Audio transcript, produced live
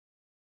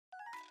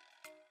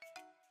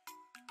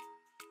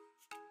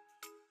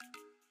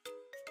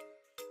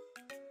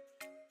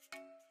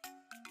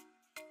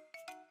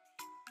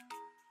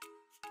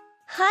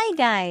Hi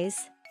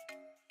guys!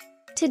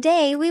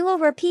 Today we will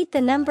repeat the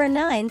number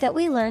 9 that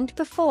we learned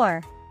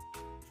before.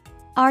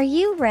 Are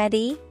you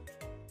ready?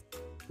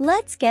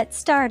 Let's get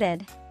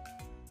started.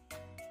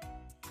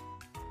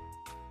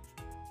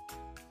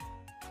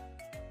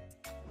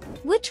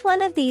 Which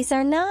one of these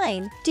are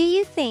 9, do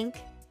you think?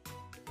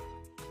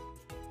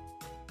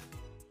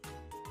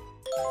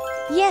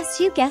 Yes,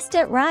 you guessed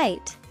it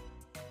right.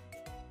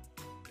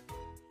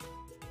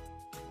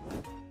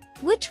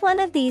 Which one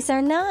of these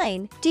are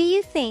 9, do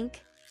you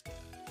think?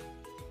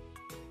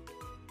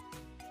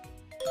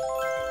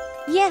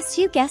 Yes,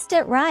 you guessed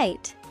it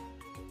right.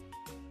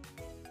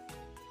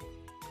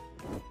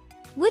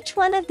 Which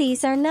one of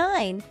these are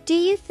 9, do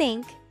you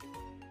think?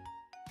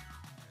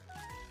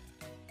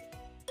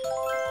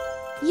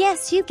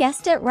 Yes, you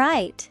guessed it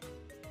right.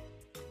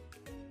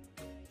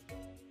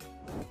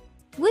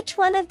 Which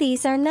one of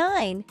these are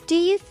 9, do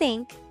you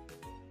think?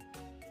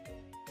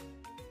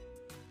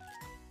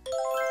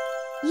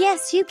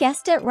 Yes, you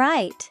guessed it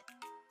right.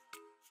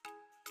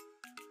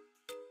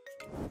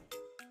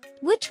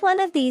 Which one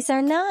of these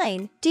are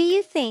 9, do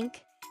you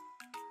think?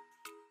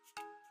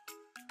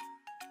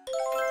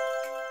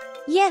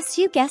 Yes,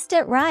 you guessed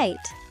it right.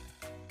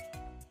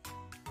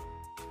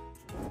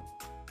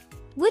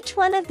 Which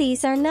one of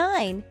these are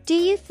 9, do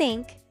you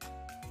think?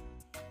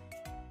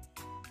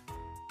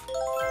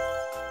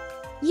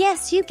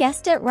 Yes, you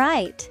guessed it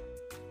right.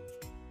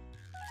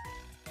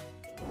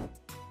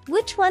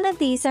 Which one of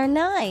these are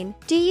 9,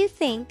 do you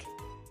think?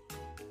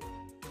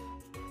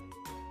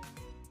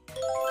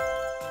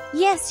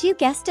 Yes, you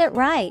guessed it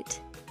right.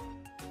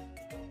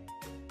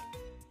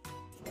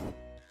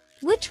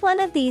 Which one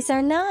of these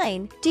are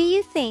 9, do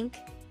you think?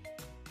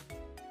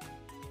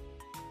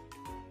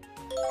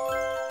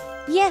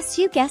 Yes,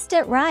 you guessed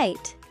it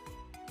right.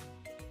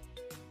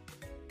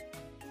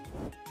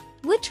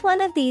 Which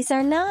one of these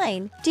are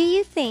 9, do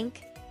you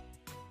think?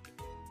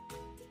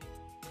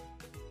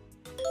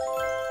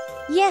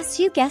 Yes,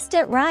 you guessed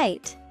it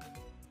right.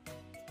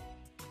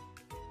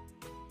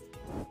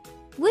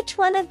 Which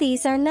one of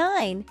these are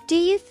 9, do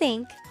you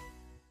think?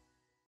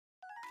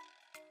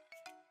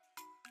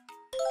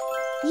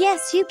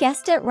 Yes, you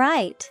guessed it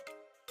right.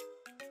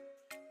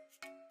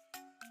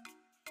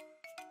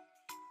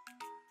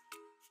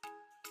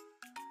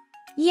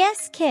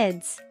 Yes,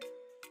 kids.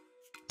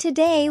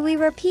 Today we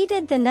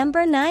repeated the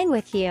number 9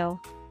 with you.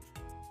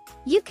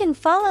 You can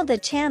follow the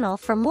channel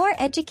for more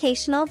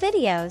educational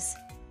videos.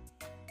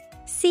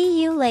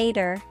 See you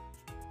later.